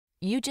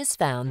You just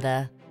found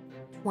the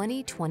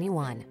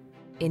 2021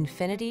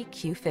 INFINITI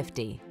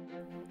Q50.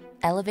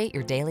 Elevate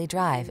your daily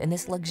drive in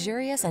this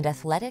luxurious and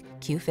athletic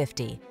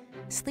Q50.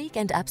 Sleek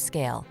and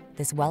upscale,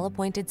 this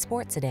well-appointed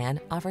sports sedan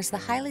offers the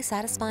highly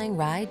satisfying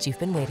ride you've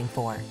been waiting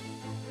for.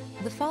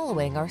 The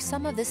following are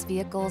some of this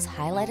vehicle's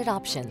highlighted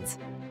options: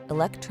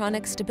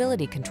 electronic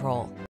stability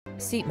control,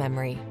 seat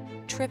memory,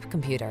 trip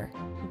computer,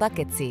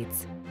 bucket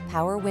seats,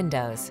 power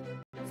windows,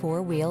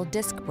 four-wheel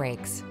disc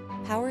brakes,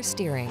 power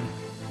steering.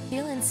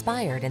 Feel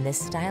inspired in this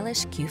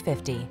stylish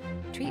Q50.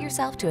 Treat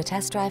yourself to a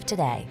test drive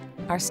today.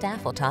 Our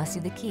staff will toss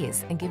you the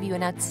keys and give you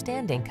an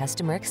outstanding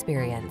customer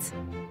experience.